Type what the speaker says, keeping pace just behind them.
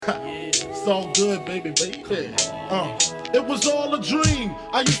It's all good, baby. It was all a dream.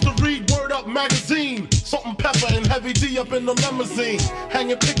 I used to read Word Up magazine. Salt and Pepper and Heavy D up in the limousine.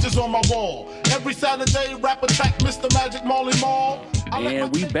 Hanging pictures on my wall. Every Saturday, Rap Attack, Mr. Magic, Marley Marl.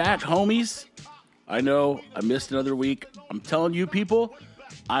 And we back, homies. I know I missed another week. I'm telling you, people,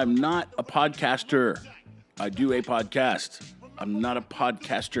 I'm not a podcaster. I do a podcast. I'm not a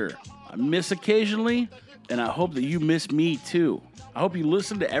podcaster. I miss occasionally, and I hope that you miss me too. I hope you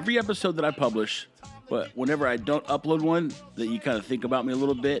listen to every episode that I publish, but whenever I don't upload one, that you kind of think about me a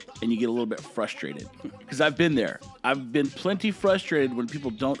little bit and you get a little bit frustrated. Because I've been there. I've been plenty frustrated when people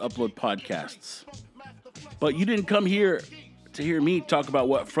don't upload podcasts. But you didn't come here to hear me talk about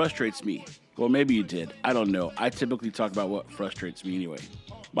what frustrates me. Well, maybe you did. I don't know. I typically talk about what frustrates me anyway.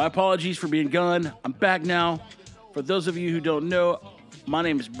 My apologies for being gone. I'm back now. For those of you who don't know, my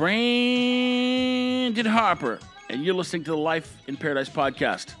name is Brandon Harper, and you're listening to the Life in Paradise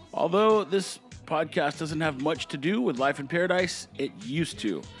podcast. Although this podcast doesn't have much to do with Life in Paradise, it used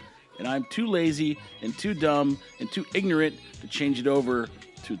to. And I'm too lazy and too dumb and too ignorant to change it over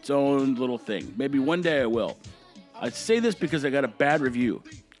to its own little thing. Maybe one day I will. I say this because I got a bad review.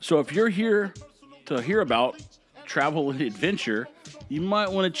 So if you're here to hear about travel and adventure, you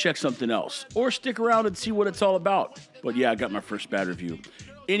might want to check something else or stick around and see what it's all about. But yeah, I got my first bad review.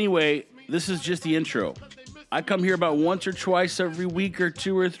 Anyway, this is just the intro. I come here about once or twice every week or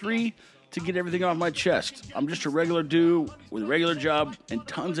two or three to get everything off my chest. I'm just a regular dude with a regular job and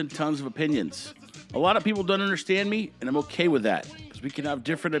tons of opinions. A lot of people don't understand me, and I'm okay with that because we can have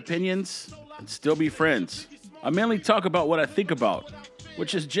different opinions and still be friends. I mainly talk about what I think about,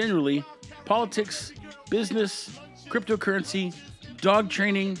 which is generally politics, business, cryptocurrency, dog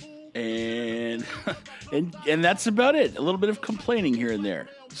training, and and that's about it. A little bit of complaining here and there.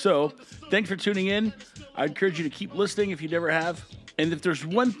 So, thanks for tuning in. I encourage you to keep listening if you never have. And if there's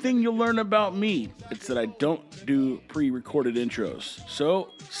one thing you'll learn about me, it's that I don't do pre-recorded intros.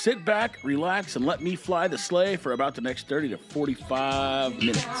 So, sit back, relax, and let me fly the sleigh for about the next 30 to 45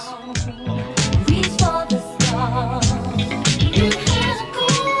 minutes. Reach for the stars.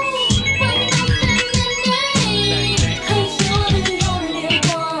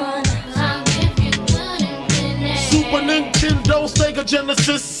 Nintendo, Sega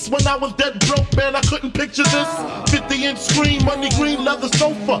Genesis. When I was dead broke, man, I couldn't picture this. 50-inch screen, money green leather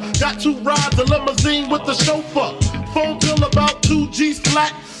sofa. Got 2 rides, a limousine with the chauffeur. Phone bill about 2 G's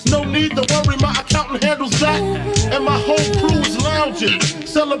flat. No need to worry, my accountant handles that. And my whole crew's lounging,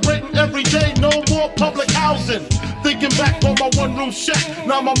 celebrating every day, no more public housing. Thinking back on my one-room shack.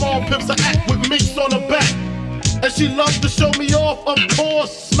 Now my mom pimps a act with minks on her back. And she loves to show me off, of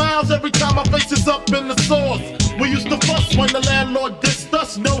course. Smiles every time my face is up in the sauce. We used to fuss when the landlord dissed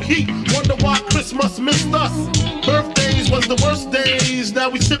us. No heat, wonder why Christmas missed us. Birthdays was the worst days. Now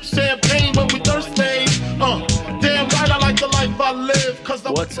we sip champagne when we thirsty. Damn right, I like the life I live.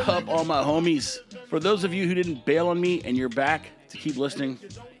 What's up, all my homies? For those of you who didn't bail on me and you're back to keep listening,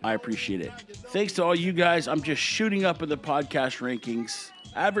 I appreciate it. Thanks to all you guys. I'm just shooting up in the podcast rankings.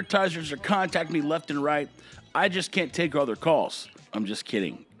 Advertisers are contacting me left and right. I just can't take all their calls. I'm just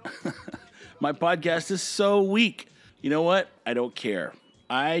kidding. My podcast is so weak. You know what? I don't care.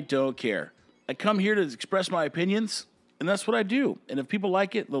 I don't care. I come here to express my opinions, and that's what I do. And if people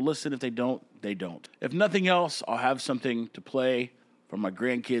like it, they'll listen. If they don't, they don't. If nothing else, I'll have something to play for my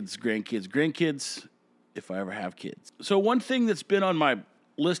grandkids, if I ever have kids. So one thing that's been on my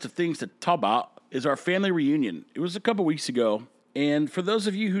list of things to talk about is our family reunion. It was a couple weeks ago. And for those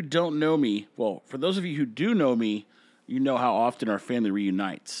of you who don't know me, well, for those of you who do know me, you know how often our family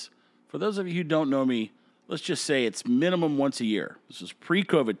reunites. For those of you who don't know me, let's just say it's minimum once a year. This is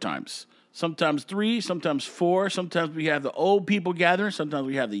pre-COVID times. Sometimes 3, sometimes 4. Sometimes we have the old people gathering. Sometimes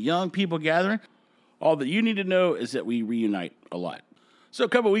we have the young people gathering. All that you need to know is that we reunite a lot. So a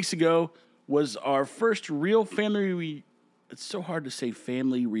couple weeks ago was our first real family it's so hard to say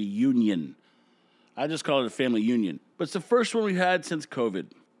family reunion. I just call it a family union. But it's the first one we've had since COVID.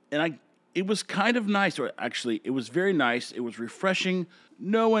 And it was kind of nice, or actually, it was very nice. It was refreshing.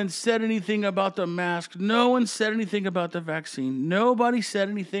 No one said anything about the mask. No one said anything about the vaccine. Nobody said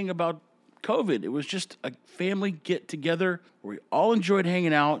anything about COVID. It was just a family get-together where we all enjoyed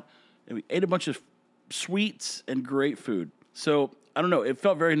hanging out, and we ate a bunch of sweets and great food. So, I don't know. It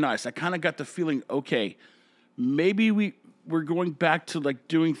felt very nice. I kind of got the feeling, okay, maybe we're going back to like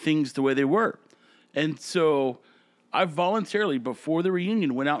doing things the way they were. And so I voluntarily, before the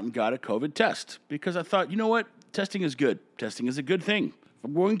reunion, went out and got a COVID test because I thought, you know what? Testing is good. Testing is a good thing. If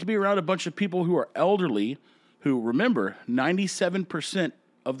I'm going to be around a bunch of people who are elderly, who, remember, 97%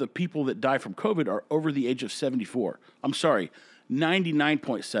 of the people that die from COVID are over the age of 74. I'm sorry,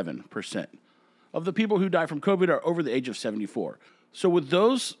 99.7% of the people who die from COVID are over the age of 74. So with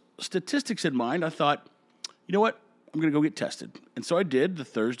those statistics in mind, I thought, you know what? I'm going to go get tested. And so I did. The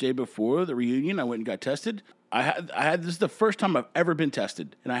Thursday before the reunion, I went and got tested. I had this is the first time I've ever been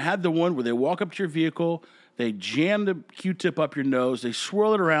tested. And I had the one where they walk up to your vehicle, they jam the Q-tip up your nose, they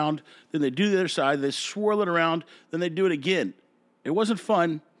swirl it around, then they do the other side, they swirl it around, then they do it again. It wasn't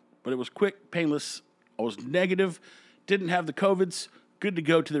fun, but it was quick, painless. I was negative, didn't have the COVIDs, good to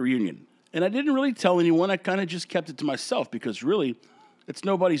go to the reunion. And I didn't really tell anyone. I kind of just kept it to myself because really, it's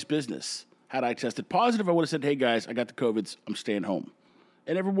nobody's business. Had I tested positive, I would have said, hey guys, I got the COVIDs, I'm staying home.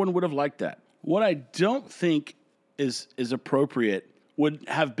 And everyone would have liked that. What I don't think is appropriate would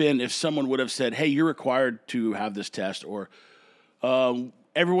have been if someone would have said, hey, you're required to have this test, or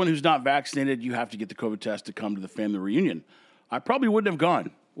everyone who's not vaccinated, you have to get the COVID test to come to the family reunion. I probably wouldn't have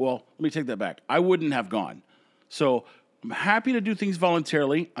gone. Well, let me take that back. I wouldn't have gone. So I'm happy to do things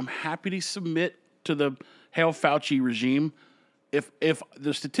voluntarily. I'm happy to submit to the Hail Fauci regime if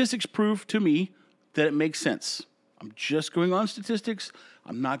the statistics prove to me that it makes sense. I'm just going on statistics.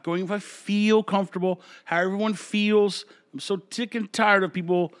 I'm not going if I feel comfortable, how everyone feels. I'm so sick and tired of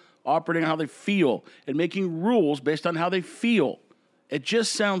people operating on how they feel and making rules based on how they feel. It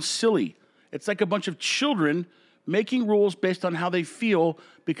just sounds silly. It's like a bunch of children making rules based on how they feel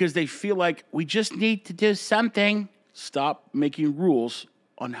because they feel like we just need to do something. Stop making rules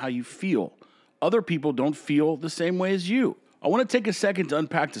on how you feel. Other people don't feel the same way as you. I want to take a second to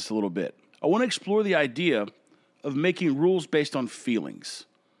unpack this a little bit. I want to explore the idea of making rules based on feelings.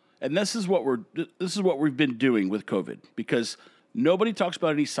 And this is what we've been doing with COVID, because nobody talks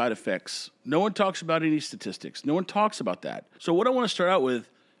about any side effects. No one talks about any statistics. No one talks about that. So what I want to start out with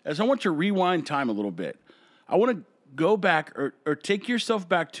is I want to rewind time a little bit. I want to go back or take yourself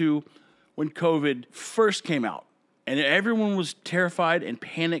back to when COVID first came out. And everyone was terrified and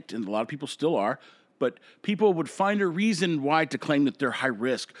panicked, and a lot of people still are. But people would find a reason why to claim that they're high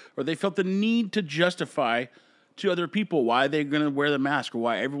risk, or they felt the need to justify to other people why they're going to wear the mask or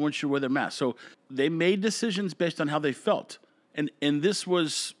why everyone should wear their mask. So they made decisions based on how they felt. And this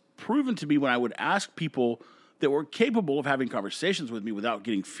was proven to be when I would ask people that were capable of having conversations with me without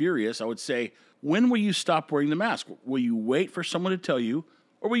getting furious. I would say, when will you stop wearing the mask? Will you wait for someone to tell you,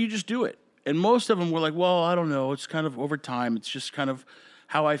 or will you just do it? And most of them were like, well, I don't know. It's kind of over time. It's just kind of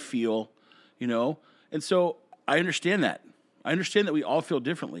how I feel, you know? And so I understand that. I understand that we all feel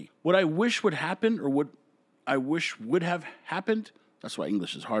differently. What I wish would happen, or what I wish would have happened, that's why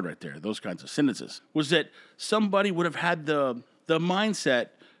English is hard right there, those kinds of sentences, was that somebody would have had the mindset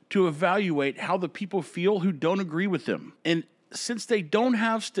to evaluate how the people feel who don't agree with them. And since they don't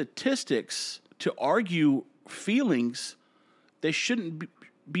have statistics to argue feelings, they shouldn't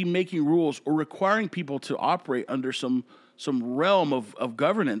be making rules or requiring people to operate under some realm of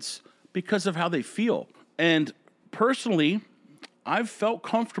governance because of how they feel. And personally, I've felt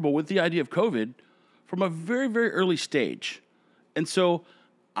comfortable with the idea of COVID from a very, very early stage. And so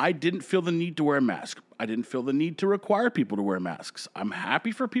I didn't feel the need to wear a mask. I didn't feel the need to require people to wear masks. I'm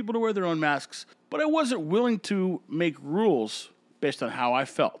happy for people to wear their own masks, but I wasn't willing to make rules based on how I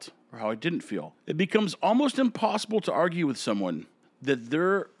felt or how I didn't feel. It becomes almost impossible to argue with someone that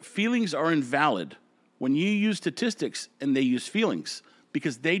their feelings are invalid when you use statistics and they use feelings,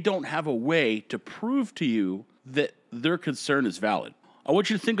 because they don't have a way to prove to you that their concern is valid. I want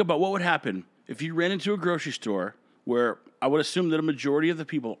you to think about what would happen if you ran into a grocery store where I would assume that a majority of the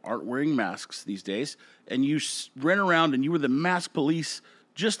people aren't wearing masks these days, and you ran around and you were the mask police,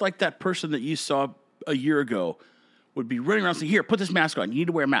 just like that person that you saw a year ago would be running around saying, here, put this mask on. You need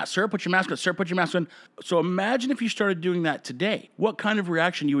to wear a mask. Sir, put your mask on. Sir, put your mask on. So imagine if you started doing that today. What kind of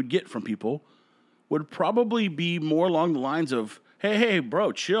reaction you would get from people would probably be more along the lines of, hey,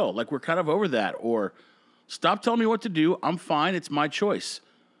 bro, chill. Like, we're kind of over that. Or, stop telling me what to do. I'm fine. It's my choice.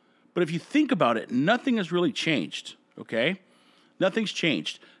 But if you think about it, nothing has really changed, okay? Nothing's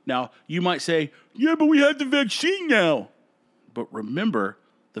changed. Now, you might say, yeah, but we have the vaccine now. But remember,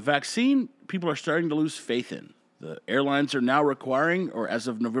 the vaccine, people are starting to lose faith in. The airlines are now requiring, or as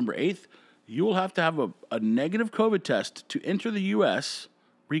of November 8th, you will have to have a negative COVID test to enter the U.S.,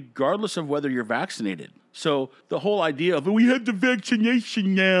 regardless of whether you're vaccinated. So the whole idea of, we have the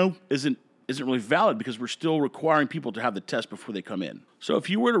vaccination now, isn't really valid, because we're still requiring people to have the test before they come in. So if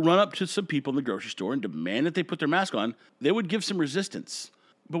you were to run up to some people in the grocery store and demand that they put their mask on, they would give some resistance.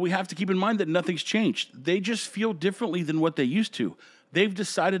 But we have to keep in mind that nothing's changed. They just feel differently than what they used to. They've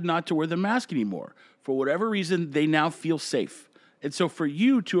decided not to wear the mask anymore. For whatever reason, they now feel safe. And so for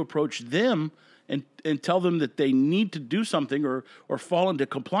you to approach them and tell them that they need to do something or fall into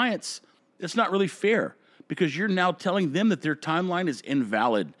compliance, it's not really fair, because you're now telling them that their timeline is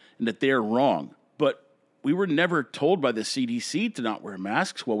invalid and that they are wrong. But we were never told by the CDC to not wear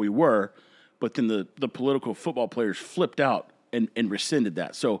masks. Well, we were, but then the political football players flipped out and rescinded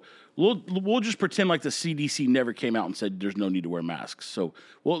that. So we'll just pretend like the CDC never came out and said there's no need to wear masks. So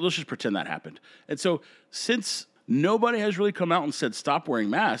let's just pretend that happened. And so since nobody has really come out and said stop wearing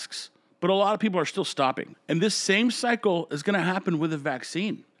masks, but a lot of people are still stopping. And this same cycle is going to happen with a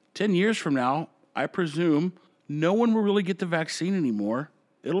vaccine. 10 years from now, I presume no one will really get the vaccine anymore.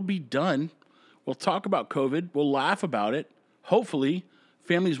 It'll be done. We'll talk about COVID. We'll laugh about it. Hopefully,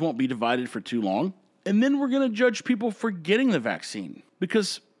 families won't be divided for too long. And then we're going to judge people for getting the vaccine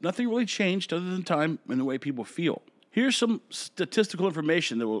because nothing really changed other than time and the way people feel. Here's some statistical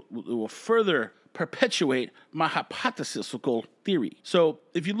information that will further perpetuate my hypothetical theory. So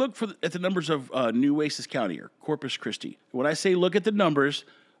if you look at the numbers of New Oasis County or Corpus Christi, when I say look at the numbers,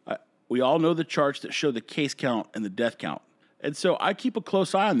 we all know the charts that show the case count and the death count. And so I keep a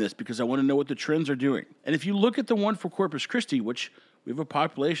close eye on this because I want to know what the trends are doing. And if you look at the one for Corpus Christi, which we have a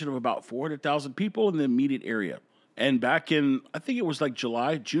population of about 400,000 people in the immediate area. And back in, I think it was like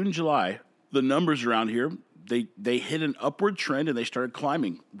June, July, the numbers around here, they hit an upward trend and they started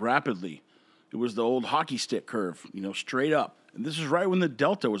climbing rapidly. It was the old hockey stick curve, straight up. And this is right when the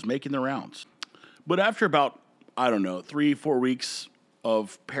Delta was making the rounds. But after about, 3-4 weeks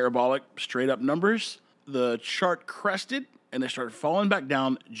of parabolic straight up numbers, the chart crested and they started falling back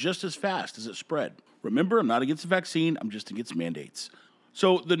down just as fast as it spread. Remember, I'm not against the vaccine, I'm just against mandates.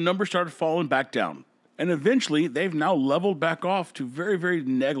 So the numbers started falling back down. And eventually, they've now leveled back off to very, very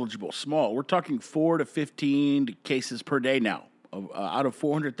negligible, small. We're talking 4 to 15 cases per day now, out of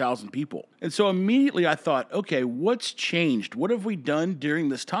 400,000 people. And so immediately I thought, okay, what's changed? What have we done during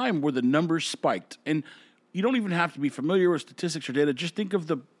this time where the numbers spiked? And you don't even have to be familiar with statistics or data. Just think of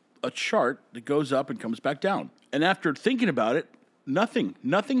a chart that goes up and comes back down. And after thinking about it,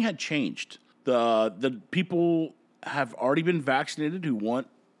 nothing had changed. The people have already been vaccinated who want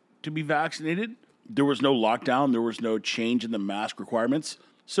to be vaccinated. There was no lockdown. There was no change in the mask requirements.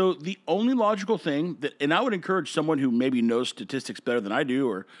 So the only logical thing and I would encourage someone who maybe knows statistics better than I do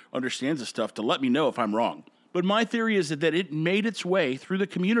or understands this stuff to let me know if I'm wrong. But my theory is that it made its way through the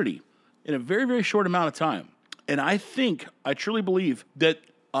community in a very, very short amount of time. And I truly believe that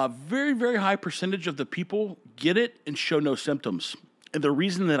a very, very high percentage of the people get it and show no symptoms. And the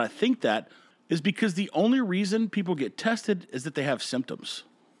reason that I think that is because the only reason people get tested is that they have symptoms.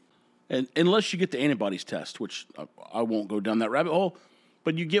 And unless you get the antibodies test, which I won't go down that rabbit hole,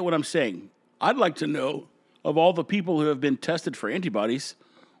 but you get what I'm saying. I'd like to know, of all the people who have been tested for antibodies,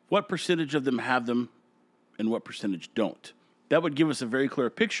 what percentage of them have them and what percentage don't. That would give us a very clear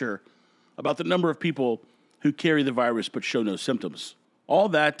picture about the number of people who carry the virus but show no symptoms. All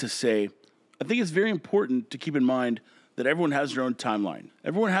that to say, I think it's very important to keep in mind that everyone has their own timeline.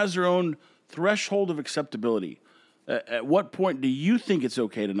 Everyone has their own threshold of acceptability. At what point do you think it's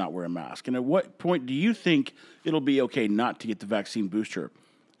okay to not wear a mask? And at what point do you think it'll be okay not to get the vaccine booster?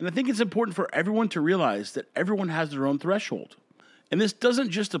 And I think it's important for everyone to realize that everyone has their own threshold. And this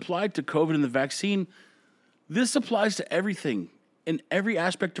doesn't just apply to COVID and the vaccine. This applies to everything in every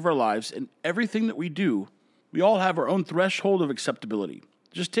aspect of our lives and everything that we do. We all have our own threshold of acceptability.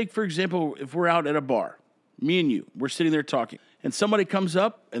 Just take, for example, if we're out at a bar, me and you, we're sitting there talking, and somebody comes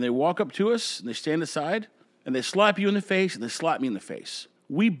up and they walk up to us and they stand aside and they slap you in the face and they slap me in the face.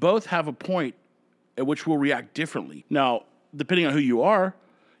 We both have a point at which we'll react differently. Now, depending on who you are,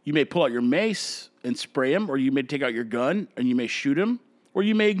 you may pull out your mace and spray him, or you may take out your gun and you may shoot him, or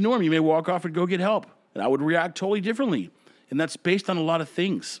you may ignore him. You may walk off and go get help. And I would react totally differently. And that's based on a lot of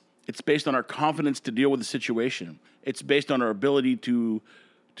things. It's based on our confidence to deal with the situation. It's based on our ability to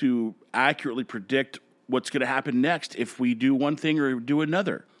accurately predict what's going to happen next if we do one thing or do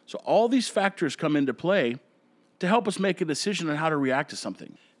another. So all these factors come into play to help us make a decision on how to react to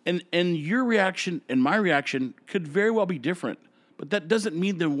something. And your reaction and my reaction could very well be different, but that doesn't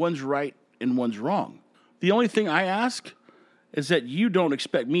mean that one's right and one's wrong. The only thing I ask is that you don't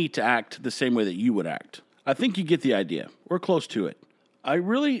expect me to act the same way that you would act. I think you get the idea. We're close to it. I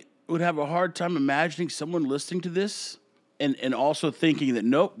really would have a hard time imagining someone listening to this and also thinking that,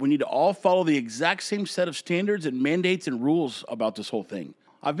 nope, we need to all follow the exact same set of standards and mandates and rules about this whole thing.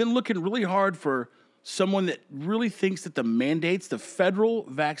 I've been looking really hard for someone that really thinks that the mandates, the federal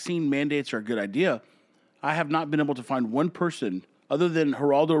vaccine mandates, are a good idea. I have not been able to find one person other than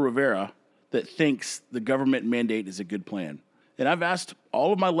Geraldo Rivera that thinks the government mandate is a good plan. And I've asked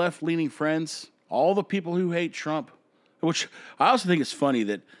all of my left-leaning friends, all the people who hate Trump, which I also think is funny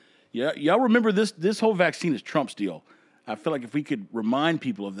that, y'all remember this whole vaccine is Trump's deal. I feel like if we could remind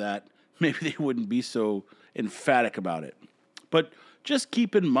people of that, maybe they wouldn't be so emphatic about it. But just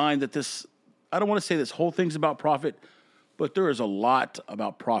keep in mind that I don't want to say this whole thing's about profit, but there is a lot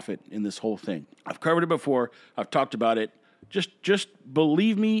about profit in this whole thing. I've covered it before. I've talked about it. Just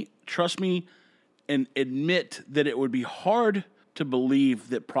believe me, trust me, and admit that it would be hard to believe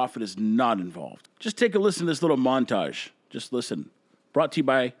that profit is not involved. Just take a listen to this little montage. Just listen. Brought to you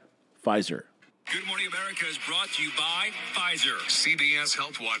by Pfizer. Good Morning America is brought to you by Pfizer. CBS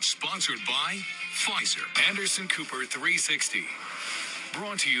Health Watch sponsored by Pfizer. Anderson Cooper 360.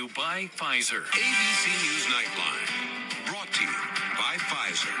 Brought to you by Pfizer. ABC News Nightline. Brought to you by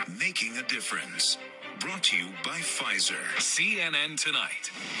Pfizer. Making a difference. Brought to you by Pfizer. CNN Tonight.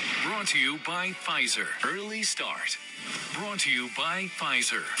 Brought to you by Pfizer. Early Start. Brought to you by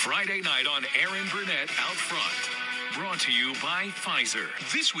Pfizer. Friday night on Aaron Burnett Out Front. Brought to you by Pfizer.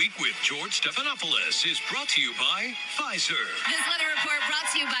 This Week with George Stephanopoulos is brought to you by Pfizer. This weather report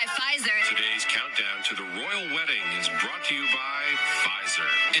brought to you by Pfizer. Today's countdown to the royal wedding is brought to you by Pfizer.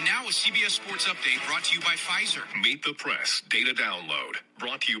 And now a CBS Sports Update brought to you by Pfizer. Meet the Press data download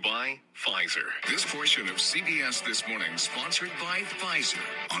brought to you by Pfizer. This portion of CBS This Morning sponsored by Pfizer.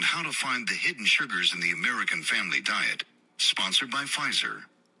 On how to find the hidden sugars in the American family diet. Sponsored by Pfizer.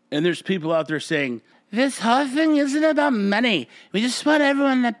 And there's people out there saying, this whole thing isn't about money. We just want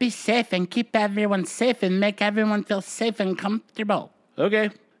everyone to be safe and keep everyone safe and make everyone feel safe and comfortable. Okay,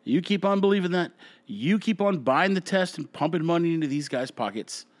 you keep on believing that. You keep on buying the test and pumping money into these guys'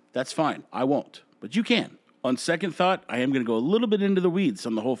 pockets. That's fine. I won't, but you can. On second thought, I am going to go a little bit into the weeds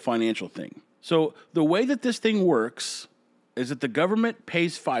on the whole financial thing. So the way that this thing works is that the government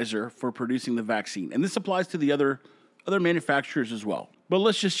pays Pfizer for producing the vaccine. And this applies to the other manufacturers as well. But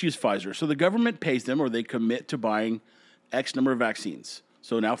let's just use Pfizer. So the government pays them, or they commit to buying X number of vaccines.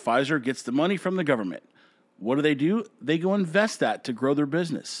 So now Pfizer gets the money from the government. What do? They go invest that to grow their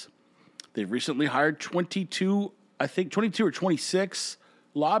business. They've recently hired 22 or 26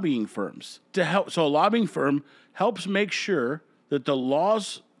 lobbying firms to help. So a lobbying firm helps make sure that the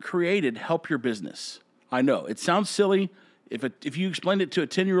laws created help your business. I know, it sounds silly. If you explained it to a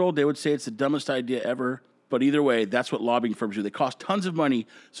 10-year-old, they would say it's the dumbest idea ever. But either way, that's what lobbying firms do. They cost tons of money.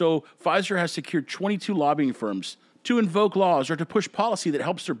 So Pfizer has secured 22 lobbying firms to invoke laws or to push policy that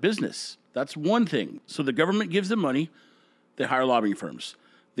helps their business. That's one thing. So the government gives them money. They hire lobbying firms.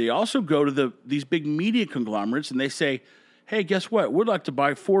 They also go to these big media conglomerates and they say, hey, guess what? We'd like to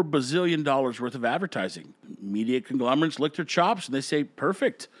buy $4 bazillion worth of advertising. Media conglomerates lick their chops and they say,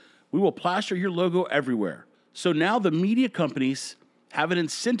 perfect. We will plaster your logo everywhere. So now the media companies have an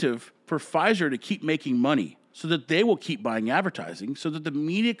incentive for Pfizer to keep making money so that they will keep buying advertising, so that the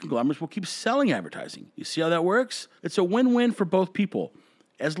media conglomerates will keep selling advertising. You see how that works? It's a win-win for both people,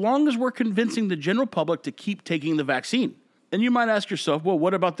 as long as we're convincing the general public to keep taking the vaccine. And you might ask yourself, well,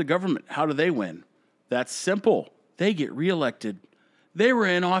 what about the government? How do they win? That's simple. They get reelected. They were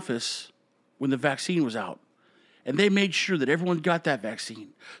in office when the vaccine was out. And they made sure that everyone got that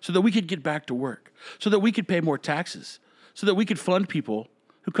vaccine so that we could get back to work, so that we could pay more taxes, so that we could fund people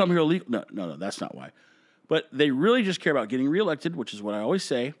who come here illegally. No, that's not why. But they really just care about getting reelected, which is what I always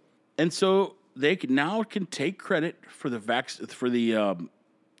say. And so they can take credit for the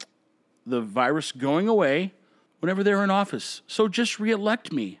virus going away whenever they're in office. So just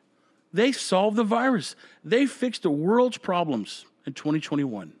reelect me. They solved the virus. They fixed the world's problems in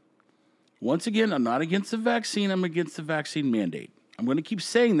 2021. Once again, I'm not against the vaccine. I'm against the vaccine mandate. I'm going to keep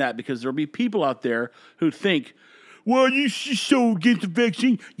saying that because there'll be people out there who think, well, you're just so against the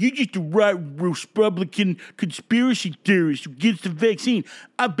vaccine. You're just a right Republican conspiracy theorist against the vaccine.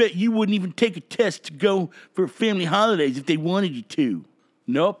 I bet you wouldn't even take a test to go for family holidays if they wanted you to.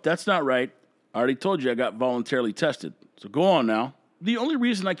 Nope, that's not right. I already told you I got voluntarily tested. So go on now. The only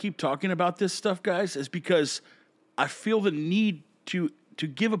reason I keep talking about this stuff, guys, is because I feel the need to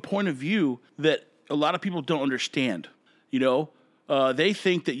give a point of view that a lot of people don't understand. You know, they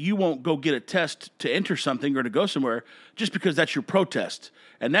think that you won't go get a test to enter something or to go somewhere just because that's your protest.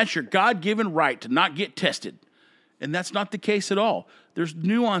 And that's your God-given right to not get tested. And that's not the case at all. There's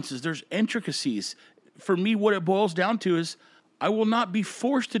nuances. There's intricacies. For me, what it boils down to is I will not be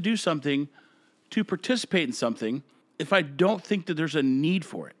forced to do something, to participate in something, if I don't think that there's a need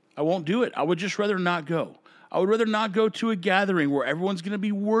for it. I won't do it. I would just rather not go. I would rather not go to a gathering where everyone's going to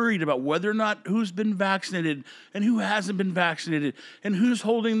be worried about whether or not who's been vaccinated and who hasn't been vaccinated and who's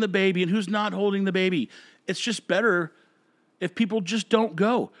holding the baby and who's not holding the baby. It's just better if people just don't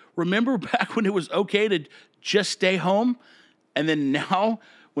go. Remember back when it was okay to just stay home? And then now,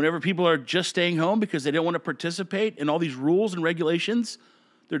 whenever people are just staying home because they don't want to participate in all these rules and regulations,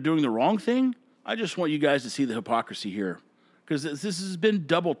 they're doing the wrong thing? I just want you guys to see the hypocrisy here, because this has been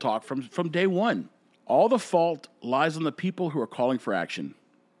double talk from day one. All the fault lies on the people who are calling for action.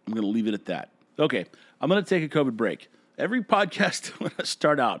 I'm going to leave it at that. Okay, I'm going to take a COVID break. Every podcast when I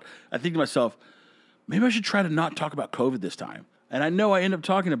start out, I think to myself, maybe I should try to not talk about COVID this time. And I know I end up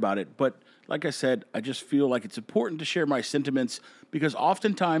talking about it, but like I said, I just feel like it's important to share my sentiments because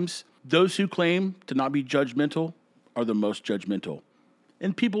oftentimes those who claim to not be judgmental are the most judgmental.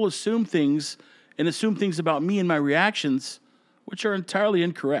 And people assume things about me and my reactions, which are entirely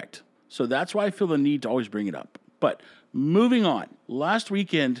incorrect. So that's why I feel the need to always bring it up. But moving on, last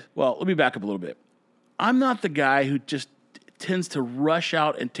weekend, well, let me back up a little bit. I'm not the guy who just tends to rush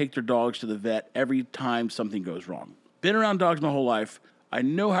out and take their dogs to the vet every time something goes wrong. Been around dogs my whole life. I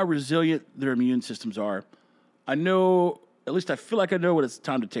know how resilient their immune systems are. I know, at least I feel like I know when it's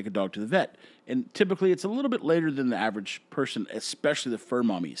time to take a dog to the vet. And typically it's a little bit later than the average person, especially the fur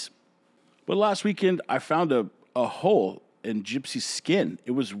mommies. But last weekend, I found a hole in Gypsy's skin.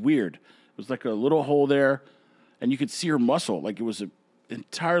 It was weird. It was like a little hole there, and you could see her muscle. Like it was an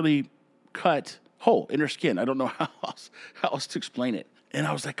entirely cut hole in her skin. I don't know how else to explain it. And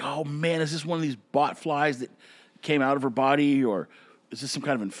I was like, oh man, is this one of these bot flies that came out of her body, or is this some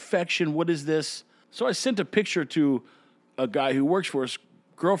kind of infection? What is this? So I sent a picture to a guy who works for us,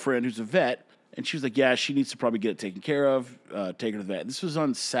 girlfriend, who's a vet, and she was like, yeah, she needs to probably get it taken care of, take her to the vet. This was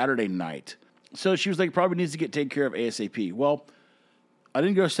on Saturday night. So she was like, probably needs to get taken care of ASAP. Well, I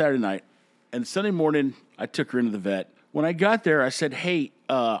didn't go Saturday night, and Sunday morning, I took her into the vet. When I got there, I said, hey,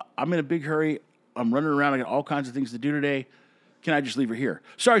 I'm in a big hurry. I'm running around. I got all kinds of things to do today. Can I just leave her here?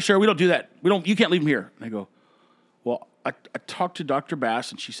 Sorry, sir, we don't do that. You can't leave him here. And I go, well, I talked to Dr.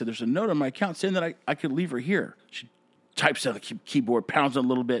 Bass, and she said there's a note on my account saying that I could leave her here. She types on the keyboard, pounds on a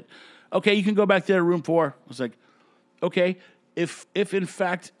little bit. Okay, you can go back there to room 4. I was like, okay, if in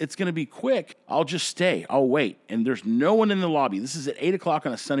fact it's going to be quick, I'll just stay. I'll wait. And there's no one in the lobby. This is at 8 o'clock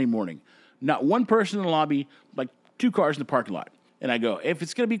on a Sunday morning. Not one person in the lobby, like 2 cars in the parking lot. And I go, if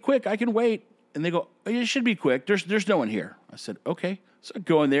it's going to be quick, I can wait. And they go, oh, it should be quick. There's no one here. I said, okay. So I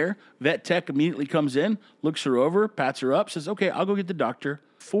go in there. Vet tech immediately comes in, looks her over, pats her up, says, okay, I'll go get the doctor.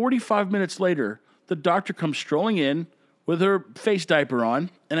 45 minutes later, the doctor comes strolling in with her face diaper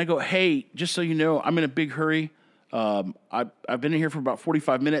on. And I go, hey, just so you know, I'm in a big hurry. I've been in here for about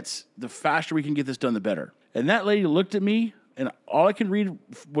 45 minutes. The faster we can get this done, the better. And that lady looked at me, and all I could read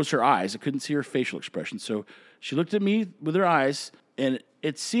was her eyes. I couldn't see her facial expression. So she looked at me with her eyes, and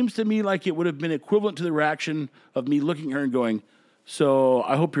it seems to me like it would have been equivalent to the reaction of me looking at her and going, so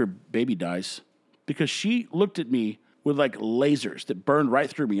I hope your baby dies. Because she looked at me with like lasers that burned right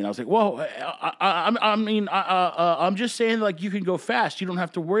through me. And I was like, whoa, I'm just saying, like, you can go fast. You don't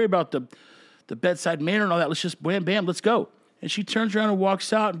have to worry about the bedside manner and all that. Let's just bam, bam, let's go. And she turns around and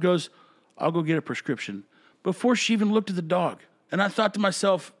walks out and goes, I'll go get a prescription. Before she even looked at the dog. And I thought to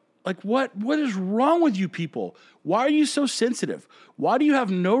myself, like, what is wrong with you people? Why are you so sensitive? Why do you have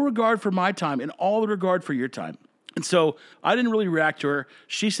no regard for my time and all the regard for your time? And so I didn't really react to her.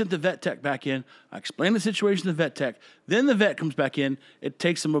 She sent the vet tech back in. I explained the situation to the vet tech. Then the vet comes back in. It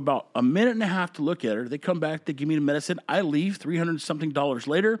takes them about a minute and a half to look at her. They come back. They give me the medicine. I leave $300-something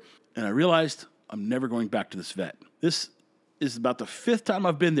later, and I realized I'm never going back to this vet. This is about the 5th time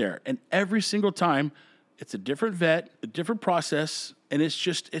I've been there, and every single time it's a different vet, a different process, and it's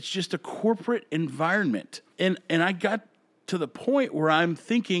just a corporate environment. And I got to the point where I'm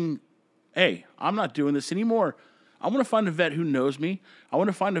thinking, hey, I'm not doing this anymore. I want to find a vet who knows me. I want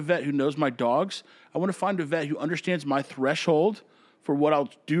to find a vet who knows my dogs. I want to find a vet who understands my threshold for what I'll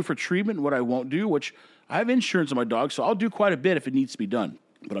do for treatment and what I won't do, which I have insurance on my dog, so I'll do quite a bit if it needs to be done.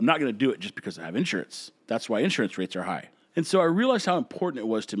 But I'm not going to do it just because I have insurance. That's why insurance rates are high. And so I realized how important it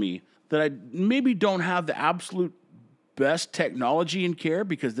was to me that I maybe don't have the absolute best technology and care,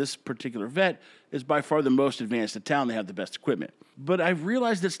 because this particular vet is by far the most advanced in town. They have the best equipment. But I've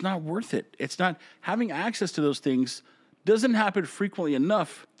realized it's not worth it. It's not, having access to those things doesn't happen frequently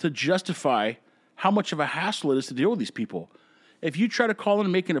enough to justify how much of a hassle it is to deal with these people. If you try to call in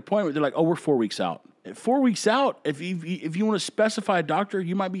and make an appointment, they're like, oh, we're 4 weeks out. At 4 weeks out, if you want to specify a doctor,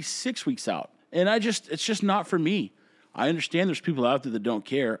 you might be 6 weeks out. And it's just not for me. I understand there's people out there that don't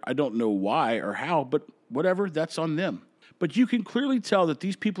care. I don't know why or how, but whatever, that's on them. But you can clearly tell that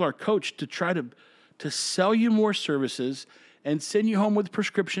these people are coached to try to sell you more services and send you home with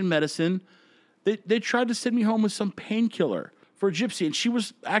prescription medicine. They tried to send me home with some painkiller for Gypsy, and she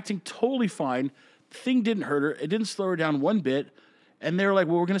was acting totally fine. The thing didn't hurt her. It didn't slow her down one bit. And they were like,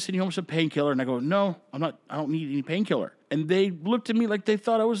 well, we're going to send you home with some painkiller. And I go, no, I don't need any painkiller. And they looked at me like they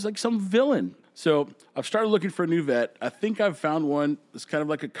thought I was like some villain. So I've started looking for a new vet. I think I've found one that's kind of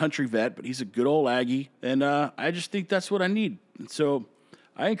like a country vet, but he's a good old Aggie. And I just think that's what I need. And so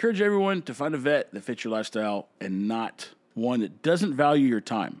I encourage everyone to find a vet that fits your lifestyle and not one that doesn't value your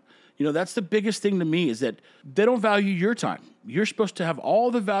time. You know, that's the biggest thing to me is that they don't value your time. You're supposed to have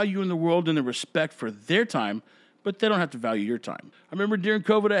all the value in the world and the respect for their time, but they don't have to value your time. I remember during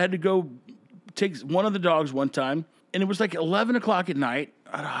COVID, I had to go take one of the dogs one time, and it was like 11 o'clock at night.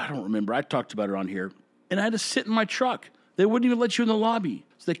 I don't remember. I talked about it on here. And I had to sit in my truck. They wouldn't even let you in the lobby.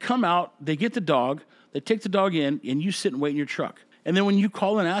 So they come out, they get the dog, they take the dog in, and you sit and wait in your truck. And then when you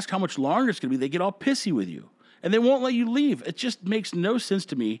call and ask how much longer it's going to be, they get all pissy with you. And they won't let you leave. It just makes no sense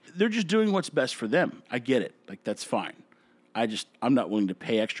to me. They're just doing what's best for them. I get it. Like, that's fine. I'm not willing to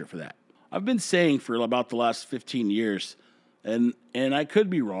pay extra for that. I've been saying for about the last 15 years, and I could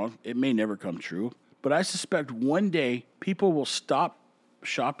be wrong. It may never come true. But I suspect one day people will stop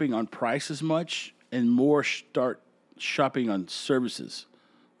shopping on price as much and more start shopping on services.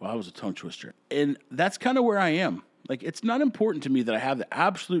 Well, that was a tongue twister. And that's kind of where I am. Like, it's not important to me that I have the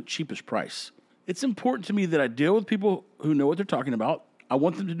absolute cheapest price. It's important to me that I deal with people who know what they're talking about. I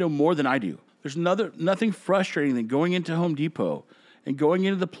want them to know more than I do. There's nothing frustrating than going into Home Depot and going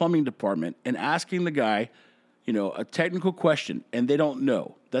into the plumbing department and asking the guy, a technical question, and they don't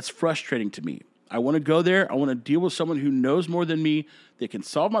know. That's frustrating to me. I want to go there. I want to deal with someone who knows more than me that can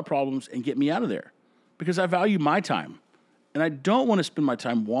solve my problems and get me out of there because I value my time. And I don't want to spend my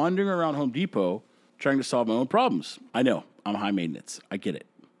time wandering around Home Depot trying to solve my own problems. I know, I'm high maintenance. I get it.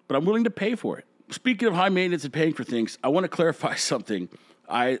 But I'm willing to pay for it. Speaking of high maintenance and paying for things, I want to clarify something.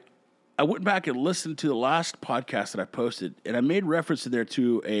 I went back and listened to the last podcast that I posted, and I made reference in there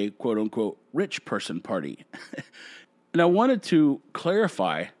to a quote-unquote rich person party. And I wanted to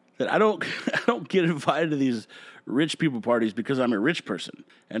clarify that I don't get invited to these rich people parties because I'm a rich person.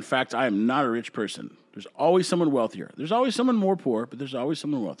 In fact, I am not a rich person. There's always someone wealthier. There's always someone more poor, but there's always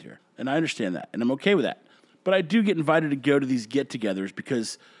someone wealthier. And I understand that, and I'm okay with that. But I do get invited to go to these get-togethers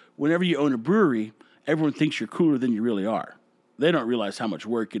because whenever you own a brewery, everyone thinks you're cooler than you really are. They don't realize how much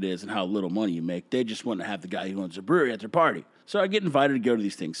work it is and how little money you make. They just want to have the guy who owns a brewery at their party. So I get invited to go to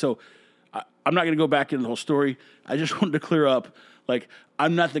these things. So I'm not going to go back into the whole story. I just wanted to clear up,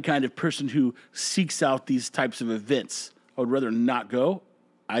 I'm not the kind of person who seeks out these types of events. I would rather not go.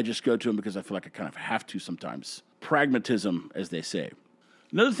 I just go to them because I feel like I kind of have to sometimes. Pragmatism, as they say.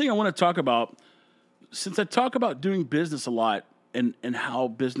 Another thing I want to talk about, since I talk about doing business a lot and how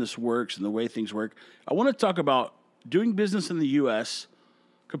business works and the way things work, I want to talk about doing business in the U.S.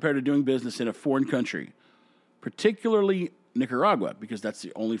 compared to doing business in a foreign country, particularly Nicaragua, because that's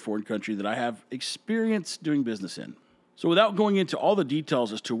the only foreign country that I have experience doing business in. So without going into all the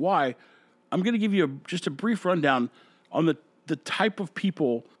details as to why, I'm going to give you just a brief rundown on the type of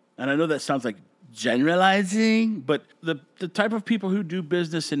people, and I know that sounds like generalizing, but the type of people who do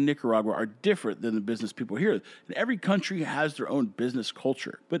business in Nicaragua are different than the business people here. And every country has their own business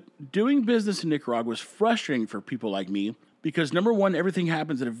culture. But doing business in Nicaragua is frustrating for people like me because, number one, everything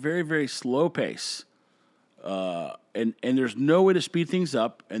happens at a very, very slow pace. And there's no way to speed things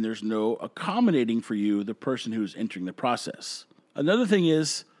up, and there's no accommodating for you, the person who's entering the process. Another thing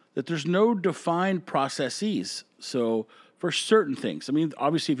is that there's no defined processes. So for certain things,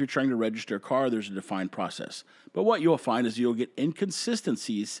 obviously, if you're trying to register a car, there's a defined process. But what you'll find is you'll get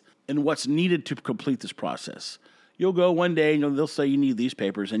inconsistencies in what's needed to complete this process. You'll go one day, they'll say you need these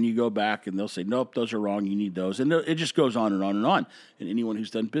papers, and you go back, and they'll say, nope, those are wrong, you need those. And it just goes on and on and on. And anyone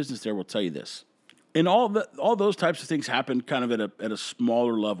who's done business there will tell you this. And all those types of things happen kind of at a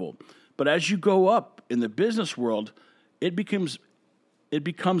smaller level. But as you go up in the business world, it becomes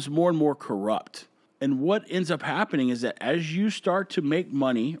more and more corrupt. And what ends up happening is that as you start to make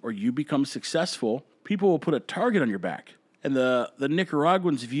money or you become successful, people will put a target on your back. And the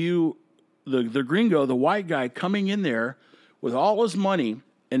Nicaraguans view the gringo, the white guy, coming in there with all his money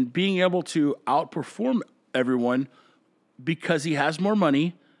and being able to outperform everyone because he has more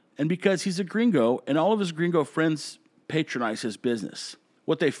money and because he's a gringo, and all of his gringo friends patronize his business.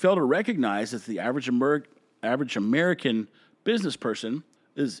 What they fail to recognize is the average American business person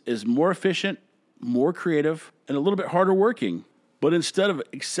is more efficient, more creative, and a little bit harder working. But instead of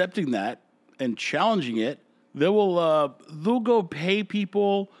accepting that and challenging it, they'll go pay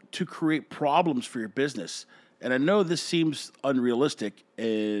people to create problems for your business. And I know this seems unrealistic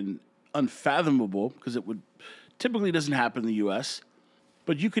and unfathomable because it typically doesn't happen in the U.S.,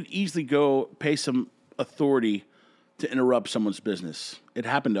 but you could easily go pay some authority to interrupt someone's business. It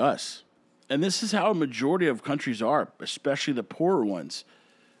happened to us. And this is how a majority of countries are, especially the poorer ones.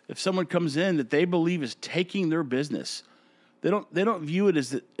 If someone comes in that they believe is taking their business, they don't view it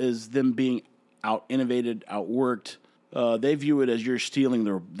as them being out-innovated, outworked. They view it as you're stealing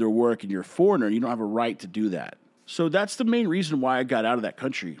their work and you're a foreigner and you don't have a right to do that. So that's the main reason why I got out of that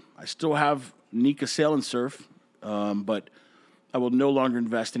country. I still have Nika Sail and Surf, but I will no longer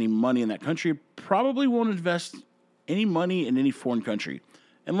invest any money in that country. Probably won't invest any money in any foreign country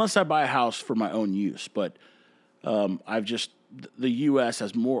unless I buy a house for my own use. But the U.S.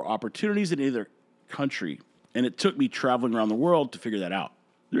 has more opportunities than either country, and it took me traveling around the world to figure that out.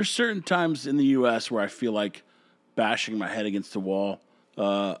 There's certain times in the U.S. where I feel like bashing my head against the wall.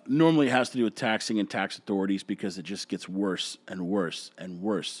 Normally it has to do with taxing and tax authorities because it just gets worse and worse and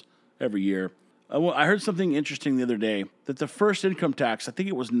worse every year. I heard something interesting the other day that the first income tax, I think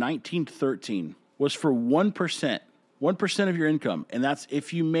it was 1913, was for 1% of your income, and that's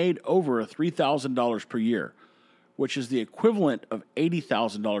if you made over $3,000 per year, which is the equivalent of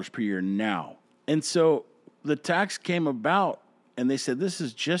 $80,000 per year now. And so the tax came about, and they said, this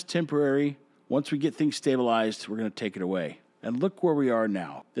is just temporary. Once we get things stabilized, we're going to take it away. And look where we are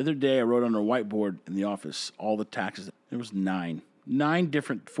now. The other day, I wrote on a whiteboard in the office all the taxes. There was 9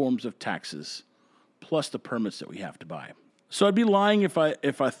 different forms of taxes, plus the permits that we have to buy. So I'd be lying if I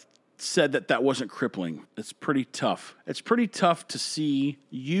said that wasn't crippling. It's pretty tough. It's pretty tough to see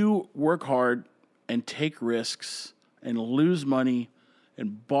you work hard and take risks and lose money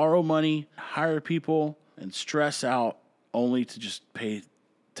and borrow money, hire people, and stress out only to just pay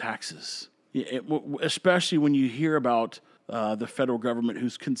taxes. Especially when you hear about the federal government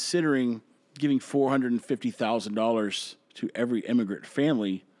who's considering giving $450,000 to every immigrant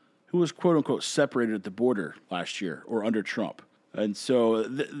family who was quote-unquote separated at the border last year or under Trump. And so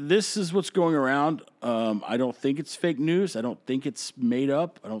this is what's going around. I don't think it's fake news. I don't think it's made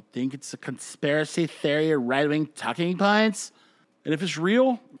up. I don't think it's a conspiracy theory or right-wing talking points. And if it's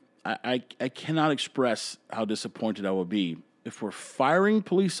real, I cannot express how disappointed I will be if we're firing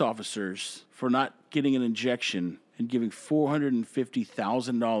police officers for not getting an injection and giving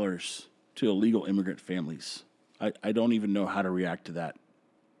 $450,000 to illegal immigrant families. I don't even know how to react to that.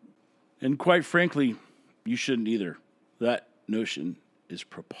 And quite frankly, you shouldn't either. That notion is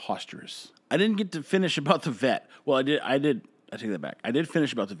preposterous. I didn't get to finish about the vet. Well, I did. I take that back. I did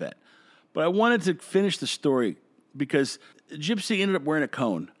finish about the vet. But I wanted to finish the story because Gypsy ended up wearing a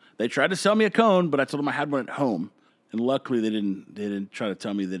cone. They tried to sell me a cone, but I told them I had one at home. And luckily, they didn't try to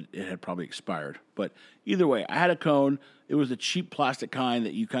tell me that it had probably expired. But either way, I had a cone. It was a cheap plastic kind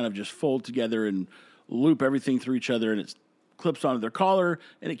that you kind of just fold together and loop everything through each other, and it clips onto their collar,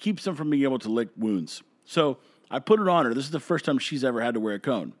 and it keeps them from being able to lick wounds. So I put it on her. This is the first time she's ever had to wear a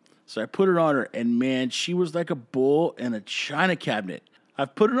cone. So I put it on her, and man, she was like a bull in a china cabinet.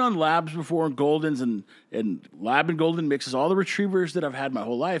 I've put it on labs before, Goldens and Lab and Golden mixes, all the retrievers that I've had my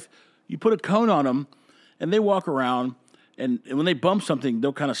whole life. You put a cone on them, and they walk around, and when they bump something,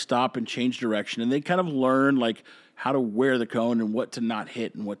 they'll kind of stop and change direction, and they kind of learn like how to wear the cone and what to not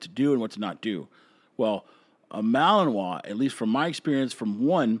hit and what to do and what to not do. Well, a Malinois, at least from my experience from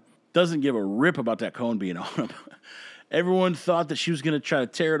one, doesn't give a rip about that cone being on him. Everyone thought that she was going to try to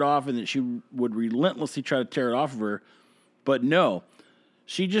tear it off and that she would relentlessly try to tear it off of her. But no,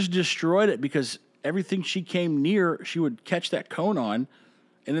 she just destroyed it because everything she came near, she would catch that cone on.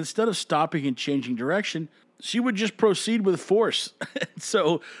 And instead of stopping and changing direction, she would just proceed with force.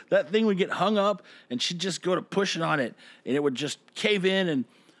 So that thing would get hung up and she'd just go to push it on it and it would just cave in. And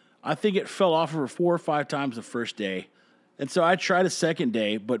I think it fell off of her 4 or 5 times the first day. And so I tried a second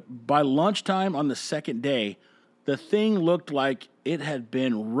day, but by lunchtime on the second day, the thing looked like it had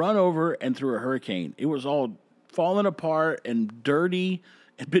been run over and through a hurricane. It was all falling apart and dirty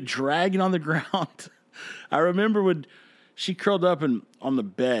and been dragging on the ground. I remember when she curled up on the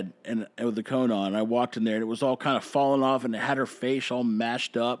bed and with the cone on, I walked in there and it was all kind of falling off and it had her face all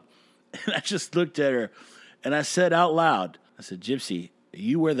mashed up. And I just looked at her and I said out loud, I said, Gypsy,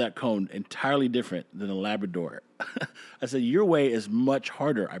 you wear that cone entirely different than a Labrador. I said, your way is much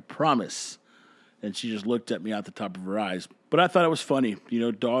harder, I promise. And she just looked at me out the top of her eyes. But I thought it was funny. You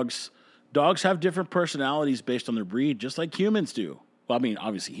know, dogs have different personalities based on their breed, just like humans do. Well, I mean,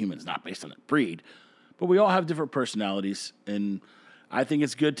 obviously humans not based on their breed, but we all have different personalities. And I think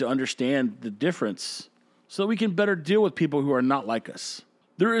it's good to understand the difference so that we can better deal with people who are not like us.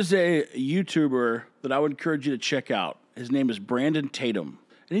 There is a YouTuber that I would encourage you to check out. His name is Brandon Tatum,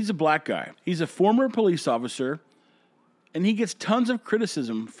 and he's a black guy. He's a former police officer, and he gets tons of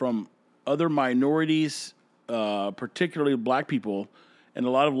criticism from other minorities, particularly black people, and a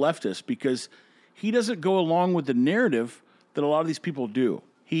lot of leftists, because he doesn't go along with the narrative that a lot of these people do.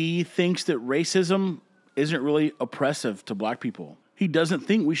 He thinks that racism isn't really oppressive to black people. He doesn't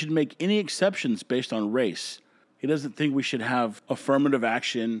think we should make any exceptions based on race. He doesn't think we should have affirmative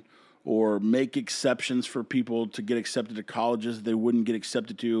action or make exceptions for people to get accepted to colleges they wouldn't get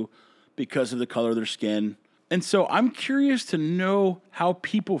accepted to because of the color of their skin. And so I'm curious to know how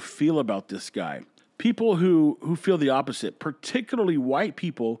people feel about this guy. People who feel the opposite, particularly white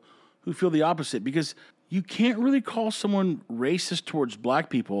people who feel the opposite, because you can't really call someone racist towards black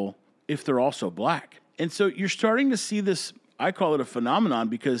people if they're also black. And so you're starting to see this, I call it a phenomenon,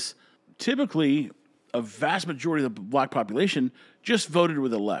 because typically a vast majority of the black population just voted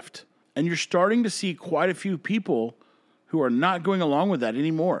with the left. And you're starting to see quite a few people who are not going along with that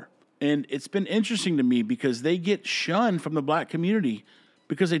anymore. And it's been interesting to me because they get shunned from the black community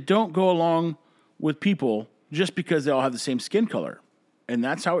because they don't go along with people just because they all have the same skin color. And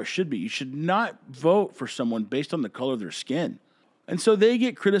that's how it should be. You should not vote for someone based on the color of their skin. And so they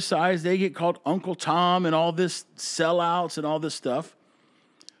get criticized. They get called Uncle Tom and all this sellouts and all this stuff.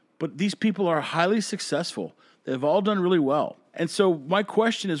 But these people are highly successful. They've all done really well. And so my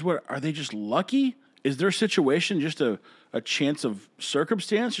question is, what are they just lucky? Is their situation just a chance of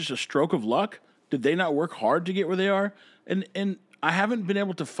circumstance, just a stroke of luck? Did they not work hard to get where they are? And I haven't been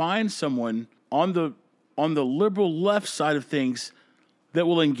able to find someone on the liberal left side of things that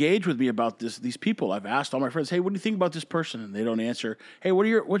will engage with me about these people. I've asked all my friends, hey, what do you think about this person? And they don't answer. Hey,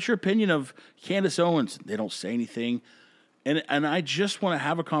 what's your opinion of Candace Owens? They don't say anything. And I just want to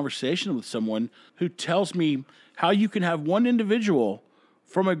have a conversation with someone who tells me how you can have one individual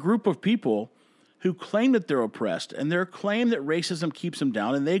from a group of people who claim that they're oppressed, and their claim that racism keeps them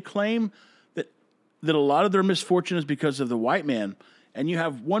down, and they claim that a lot of their misfortune is because of the white man, and you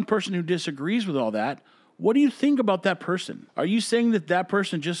have one person who disagrees with all that. What do you think about that person? Are you saying that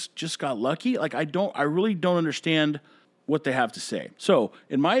person just got lucky? Like, I really don't understand what they have to say. So,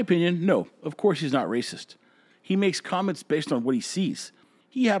 in my opinion, no, of course he's not racist. He makes comments based on what he sees.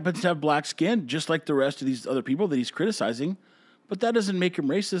 He happens to have black skin, just like the rest of these other people that he's criticizing, but that doesn't make him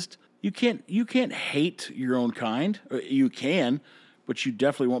racist. You can't hate your own kind. Or you can, but you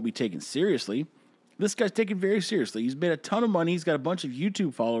definitely won't be taken seriously. This guy's taken very seriously. He's made a ton of money. He's got a bunch of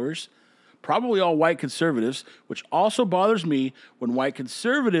YouTube followers, probably all white conservatives, which also bothers me when white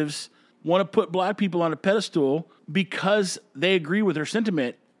conservatives want to put black people on a pedestal because they agree with their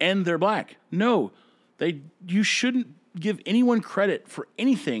sentiment and they're black. No, you shouldn't give anyone credit for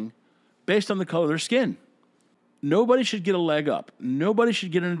anything based on the color of their skin. Nobody should get a leg up. Nobody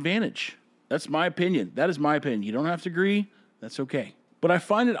should get an advantage. That's my opinion. That is my opinion. You don't have to agree. That's okay. But I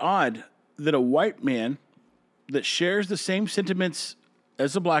find it odd that a white man that shares the same sentiments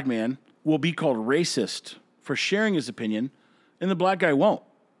as a black man will be called racist for sharing his opinion, and the black guy won't.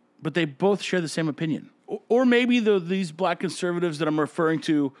 But they both share the same opinion. Or maybe these black conservatives that I'm referring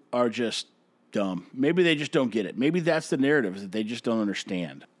to are just dumb. Maybe they just don't get it. Maybe that's the narrative, is that they just don't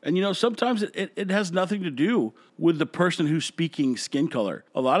understand. And, sometimes it has nothing to do with the person who's speaking skin color.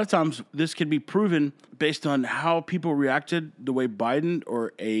 A lot of times this can be proven based on how people reacted, the way Biden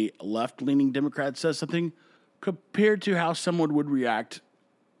or a left-leaning Democrat says something, compared to how someone would react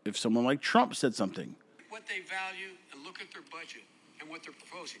if someone like Trump said something. What they value, and look at their budget and what they're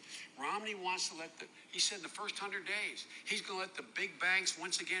proposing. Romney wants to he said in the first 100 days, he's going to let the big banks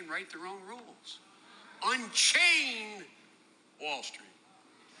once again write their own rules. Unchain Wall Street.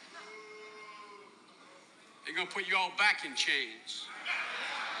 They're going to put you all back in chains.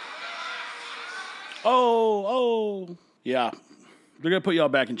 Oh. Yeah, they're going to put you all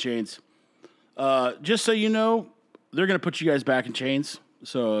back in chains. Just so you know, they're going to put you guys back in chains.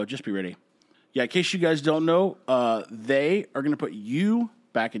 So just be ready. Yeah, in case you guys don't know, they are going to put you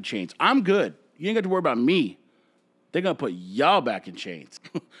back in chains. I'm good. You ain't got to worry about me. They're going to put y'all back in chains.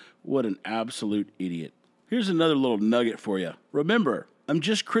 What an absolute idiot. Here's another little nugget for you. Remember, I'm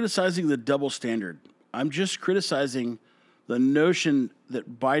just criticizing the double standard. I'm just criticizing the notion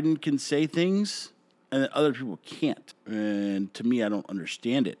that Biden can say things and that other people can't. And to me, I don't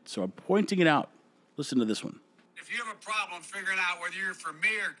understand it. So I'm pointing it out. Listen to this one. If you have a problem figuring out whether you're for me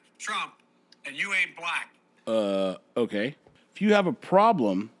or Trump, and you ain't black. Okay. If you have a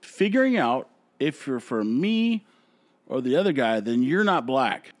problem figuring out if you're for me or the other guy, then you're not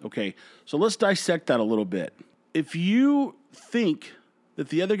black. Okay. So let's dissect that a little bit. If you think that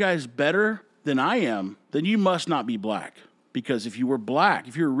the other guy is better than I am, then you must not be black. Because if you were black,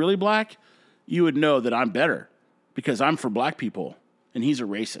 if you were really black, you would know that I'm better because I'm for black people and he's a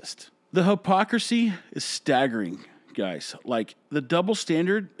racist. The hypocrisy is staggering, guys. Like, the double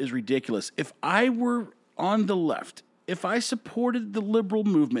standard is ridiculous. If I were on the left, if I supported the liberal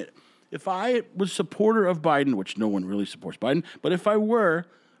movement, if I was a supporter of Biden, which no one really supports Biden, but if I were,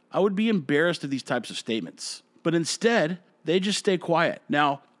 I would be embarrassed of these types of statements. But instead, they just stay quiet.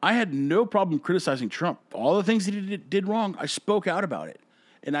 Now, I had no problem criticizing Trump. All the things that he did wrong, I spoke out about it.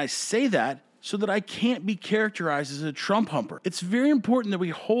 And I say that so that I can't be characterized as a Trump humper. It's very important that we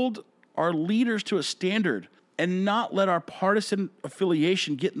hold our leaders to a standard and not let our partisan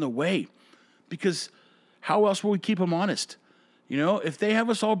affiliation get in the way, because how else will we keep them honest? You know, if they have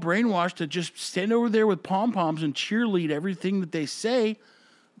us all brainwashed to just stand over there with pom-poms and cheerlead everything that they say,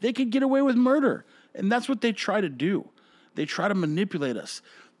 they could get away with murder. And that's what they try to do. They try to manipulate us.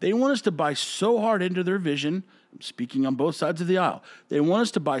 They want us to buy so hard into their vision. I'm speaking on both sides of the aisle. They want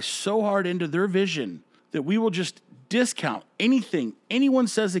us to buy so hard into their vision that we will just discount anything anyone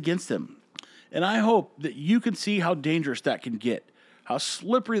says against them. And I hope that you can see how dangerous that can get, how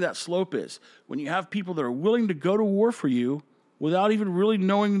slippery that slope is when you have people that are willing to go to war for you without even really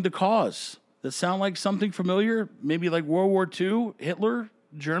knowing the cause. That sound like something familiar? Maybe like World War II, Hitler,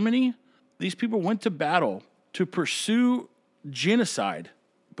 Germany? These people went to battle to pursue genocide,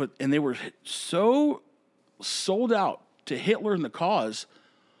 and they were so sold out to Hitler and the cause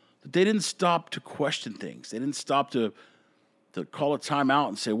that they didn't stop to question things. They didn't stop to call a timeout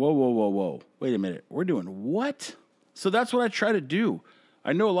and say, whoa, wait a minute, we're doing what? So that's what I try to do.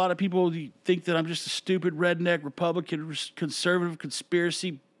 I know a lot of people think that I'm just a stupid redneck Republican, conservative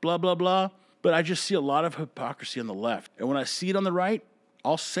conspiracy, blah, blah, blah. But I just see a lot of hypocrisy on the left. And when I see it on the right,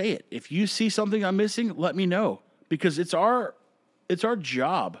 I'll say it. If you see something I'm missing, let me know. Because it's our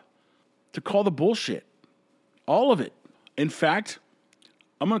job to call the bullshit. All of it. In fact,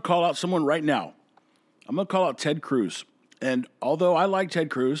 I'm going to call out someone right now. I'm going to call out Ted Cruz. And although I like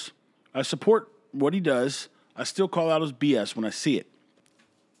Ted Cruz, I support what he does, I still call out his BS when I see it.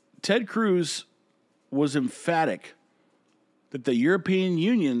 Ted Cruz was emphatic that the European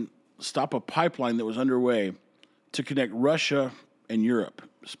Union stop a pipeline that was underway to connect Russia and Europe,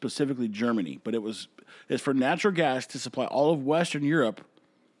 specifically Germany. But it's for natural gas to supply all of Western Europe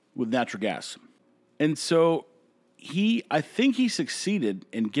with natural gas. And so I think he succeeded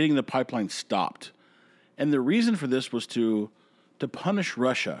in getting the pipeline stopped. And the reason for this was to punish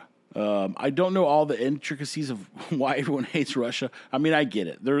Russia. I don't know all the intricacies of why everyone hates Russia. I mean, I get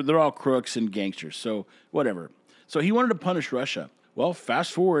it. They're all crooks and gangsters, so whatever. So he wanted to punish Russia. Well,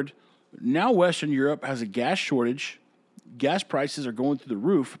 fast forward, now Western Europe has a gas shortage. Gas prices are going through the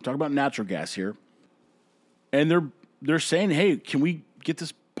roof. I'm talking about natural gas here. And they're saying, hey, can we get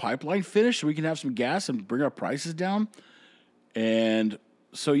this pipeline finished so we can have some gas and bring our prices down? And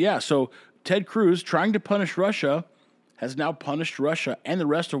so Ted Cruz, trying to punish Russia, has now punished Russia and the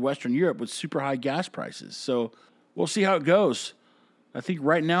rest of Western Europe with super high gas prices. So we'll see how it goes. I think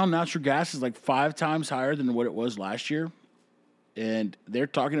right now natural gas is like 5 times higher than what it was last year. And they're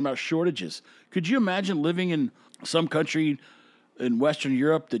talking about shortages. Could you imagine living in some country in Western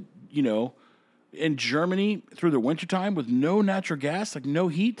Europe that, you know, in Germany through the wintertime with no natural gas, like no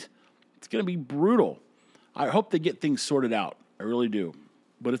heat? It's going to be brutal. I hope they get things sorted out. I really do.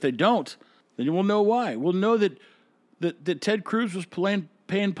 But if they don't, then we'll know why. We'll know that Ted Cruz was playing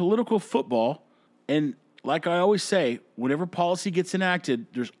political football. And like I always say, whenever policy gets enacted,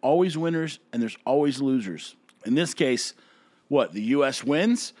 there's always winners and there's always losers. In this case, what? The U.S.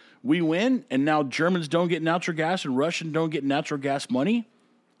 wins, we win, and now Germans don't get natural gas and Russians don't get natural gas money?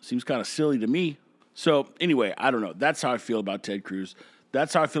 Seems kind of silly to me. So anyway, I don't know. That's how I feel about Ted Cruz.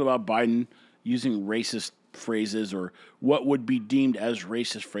 That's how I feel about Biden using racist phrases or what would be deemed as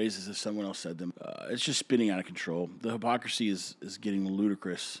racist phrases if someone else said them. It's just spinning out of control. The hypocrisy is getting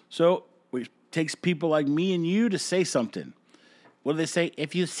ludicrous. So it takes people like me and you to say something. What do they say?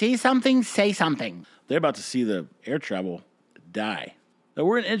 If you see something, say something. They're about to see the air travel die. Now,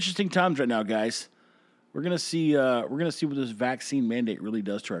 we're in interesting times right now, guys. We're gonna see what this vaccine mandate really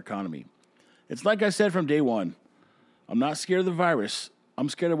does to our economy. It's like I said from day one. I'm not scared of the virus. I'm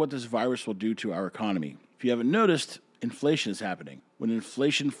scared of what this virus will do to our economy. If you haven't noticed, inflation is happening. When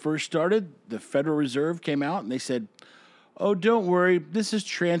inflation first started, the Federal Reserve came out and they said, oh, don't worry, this is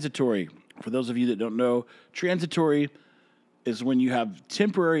transitory. For those of you that don't know, transitory is when you have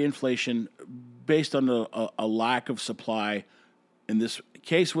temporary inflation based on a lack of supply. In this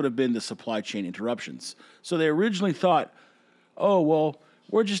case would have been the supply chain interruptions. So they originally thought, oh, well,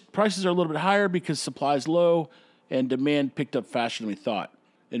 prices are a little bit higher because supply is low and demand picked up faster than we thought.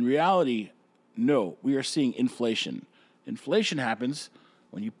 In reality, no, we are seeing inflation. Inflation happens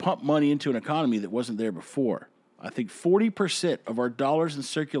when you pump money into an economy that wasn't there before. I think 40% of our dollars in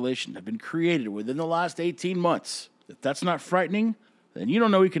circulation have been created within the last 18 months. If that's not frightening, then you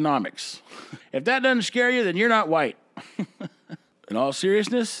don't know economics. If that doesn't scare you, then you're not white. In all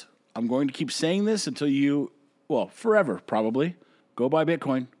seriousness, I'm going to keep saying this until forever probably. Go buy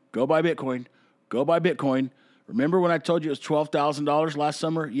Bitcoin. Go buy Bitcoin. Go buy Bitcoin. Remember when I told you it was $12,000 last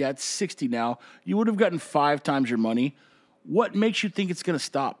summer? Yeah, it's 60 now. You would have gotten 5 times your money. What makes you think it's going to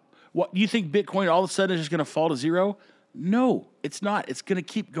stop? What, you think Bitcoin all of a sudden is just going to fall to zero? No, it's not. It's going to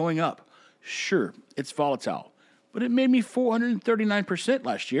keep going up. Sure, it's volatile. but it made me 439%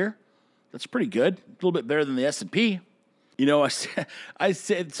 last year. That's pretty good. A little bit better than the S&P. You know, I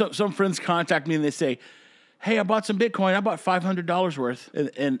said some friends contact me and they say, hey, I bought some Bitcoin. I bought $500 worth.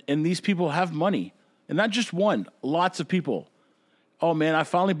 And these people have money. And not just one, lots of people. Oh, man, I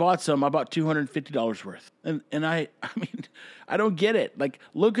finally bought some. I bought $250 worth. And I mean, I don't get it. Like,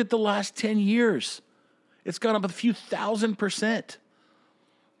 look at the last 10 years. It's gone up a few %.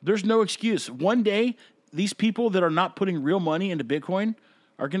 There's no excuse. One day, these people that are not putting real money into Bitcoin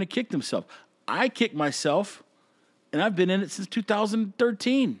are going to kick themselves. I kick myself, and I've been in it since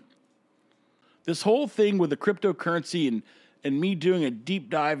 2013. This whole thing with the cryptocurrency and me doing a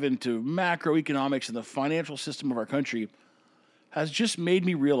deep dive into macroeconomics and the financial system of our country has just made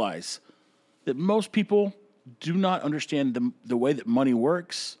me realize that most people do not understand the way that money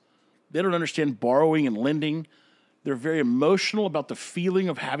works. They don't understand borrowing and lending. They're very emotional about the feeling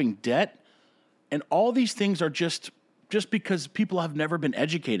of having debt. And all these things are just because people have never been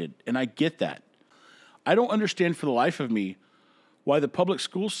educated, and I get that. I don't understand for the life of me why the public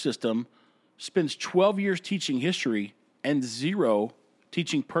school system spends 12 years teaching history and 0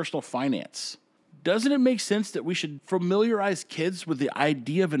 teaching personal finance. Doesn't it make sense that we should familiarize kids with the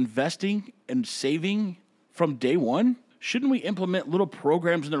idea of investing and saving from day one? Shouldn't we implement little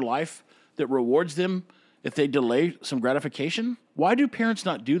programs in their life that rewards them if they delay some gratification? Why do parents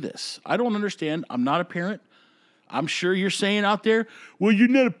not do this? I don't understand. I'm not a parent. I'm sure you're saying out there, well, you're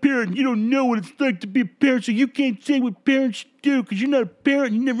not a parent. You don't know what it's like to be a parent, so you can't say what parents do because you're not a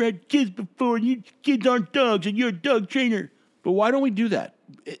parent. You never had kids before, and kids aren't dogs, and you're a dog trainer. But why don't we do that?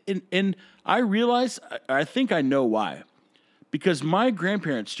 And I realize, I think I know why. Because my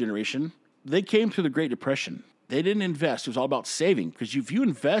grandparents' generation, they came through the Great Depression. They didn't invest. It was all about saving. Because if you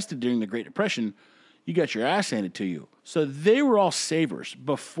invested during the Great Depression, you got your ass handed to you. So they were all savers.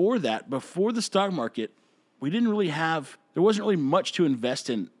 Before that, before the stock market, there wasn't really much to invest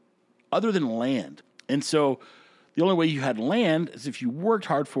in other than land. And so the only way you had land is if you worked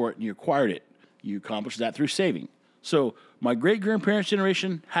hard for it and you acquired it. You accomplished that through saving. So my great-grandparents'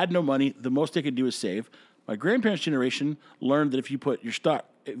 generation had no money. The most they could do is save. My grandparents' generation learned that if you put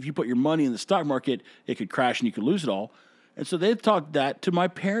your money in the stock market, it could crash and you could lose it all. And so they taught that to my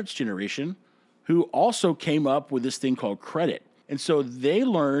parents' generation, who also came up with this thing called credit. And so they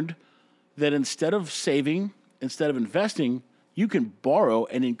learned that instead of saving, instead of investing, you can borrow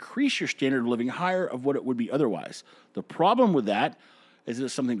and increase your standard of living higher of what it would be otherwise. The problem with that is that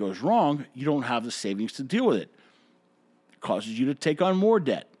if something goes wrong, you don't have the savings to deal with it. It causes you to take on more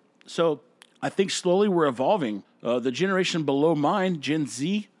debt. So I think slowly we're evolving. The generation below mine, Gen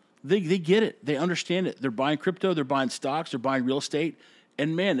Z, they get it. They understand it. They're buying crypto, they're buying stocks, they're buying real estate.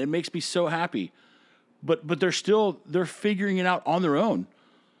 And man, it makes me so happy. But they're figuring it out on their own.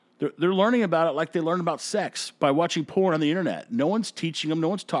 They're learning about it like they learn about sex by watching porn on the internet. No one's teaching them. No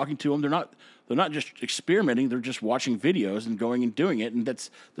one's talking to them. They're not just experimenting. They're just watching videos and going and doing it. And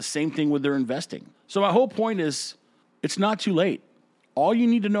that's the same thing with their investing. So my whole point is it's not too late. All you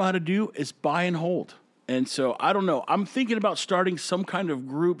need to know how to do is buy and hold. And so I don't know. I'm thinking about starting some kind of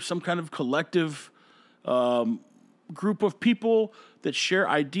group, some kind of collective group of people that share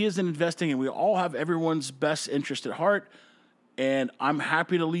ideas in investing, and we all have everyone's best interest at heart. And I'm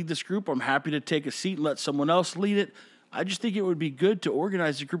happy to lead this group. I'm happy to take a seat and let someone else lead it. I just think it would be good to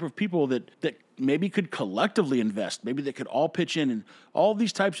organize a group of people that maybe could collectively invest, maybe that could all pitch in. And all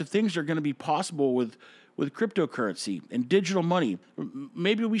these types of things are going to be possible with cryptocurrency and digital money.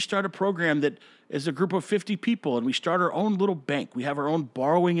 Maybe we start a program that is a group of 50 people and we start our own little bank. We have our own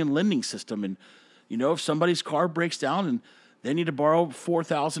borrowing and lending system. And, you know, if somebody's car breaks down and they need to borrow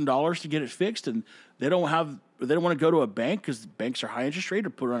 $4,000 to get it fixed and they don't want to go to a bank because banks are high interest rate or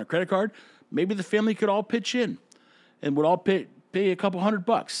put it on a credit card, maybe the family could all pitch in and would all pay a couple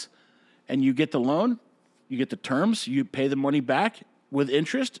 $100. And you get the loan, you get the terms, you pay the money back with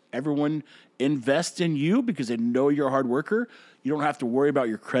interest. Everyone invests in you because they know you're a hard worker. You don't have to worry about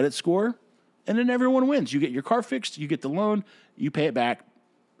your credit score. And then everyone wins. You get your car fixed, you get the loan, you pay it back.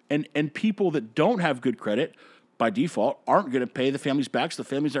 And people that don't have good credit by default aren't going to pay the families back, so the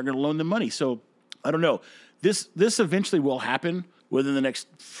families aren't going to loan them money. So I don't know. This eventually will happen within the next,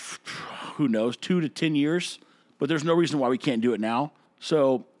 2 to 10 years, but there's no reason why we can't do it now.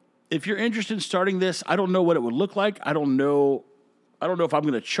 So if you're interested in starting this, I don't know what it would look like. I don't know if I'm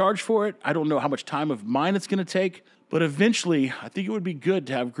going to charge for it. I don't know how much time of mine it's going to take. But eventually, I think it would be good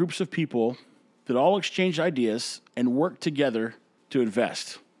to have groups of people that all exchange ideas and work together to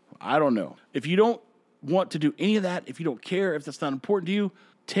invest. I don't know. If you don't want to do any of that, if you don't care, if that's not important to you,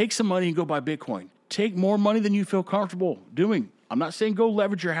 take some money and go buy Bitcoin. Take more money than you feel comfortable doing. I'm not saying go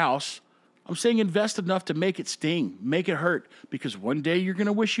leverage your house. I'm saying invest enough to make it sting, make it hurt, because one day you're going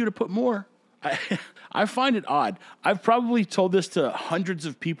to wish you'd have put more. I find it odd. I've probably told this to hundreds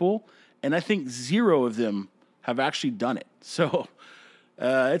of people, and I think 0 of them have actually done it. So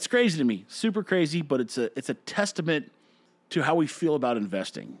it's crazy to me, super crazy, but it's a testament to how we feel about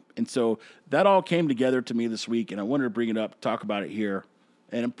investing. And so that all came together to me this week, and I wanted to bring it up, talk about it here.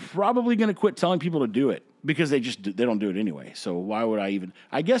 And I'm probably going to quit telling people to do it because they don't do it anyway. So why would I even?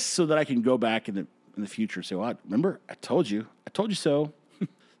 I guess so that I can go back in the future and say, well, remember, I told you so.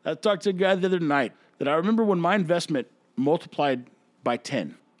 I talked to a guy the other night that I remember when my investment multiplied by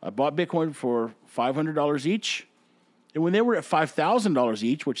 10. I bought Bitcoin for $500 each. And when they were at $5,000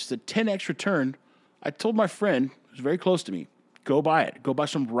 each, which is a 10x return, I told my friend, who's very close to me, go buy it. Go buy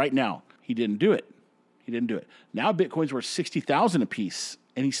some right now. He didn't do it. Now Bitcoin's worth $60,000 a piece,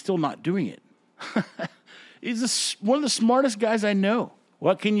 and he's still not doing it. He's one of the smartest guys I know.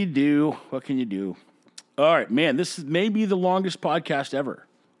 What can you do? All right, man, this is maybe the longest podcast ever.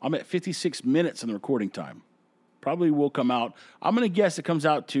 I'm at 56 minutes in the recording time. Probably will come out. I'm going to guess it comes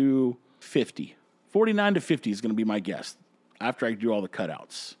out to 50. 49 to 50 is going to be my guess after I do all the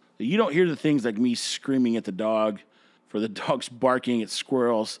cutouts. You don't hear the things like me screaming at the dog for the dog's barking at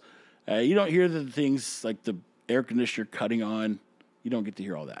squirrels. You don't hear the things like the air conditioner cutting on. You don't get to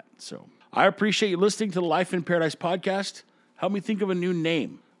hear all that. So I appreciate you listening to the Life in Paradise podcast. Help me think of a new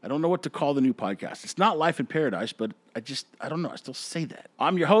name. I don't know what to call the new podcast. It's not Life in Paradise, but I don't know. I still say that.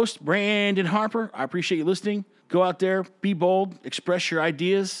 I'm your host, Brandon Harper. I appreciate you listening. Go out there, be bold, express your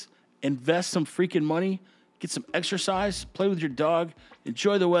ideas, invest some freaking money, get some exercise, play with your dog,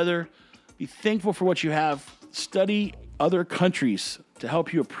 enjoy the weather, be thankful for what you have, study other countries to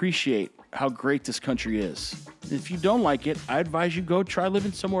help you appreciate how great this country is. And if you don't like it, I advise you go try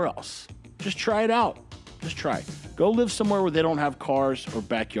living somewhere else. Just try it out. Just try. Go live somewhere where they don't have cars or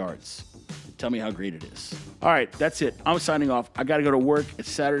backyards. Tell me how great it is. All right, that's it. I'm signing off. I got to go to work. It's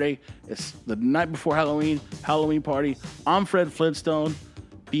Saturday. It's the night before Halloween party. I'm Fred Flintstone.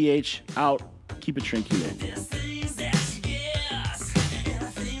 BH out. Keep it shrinky.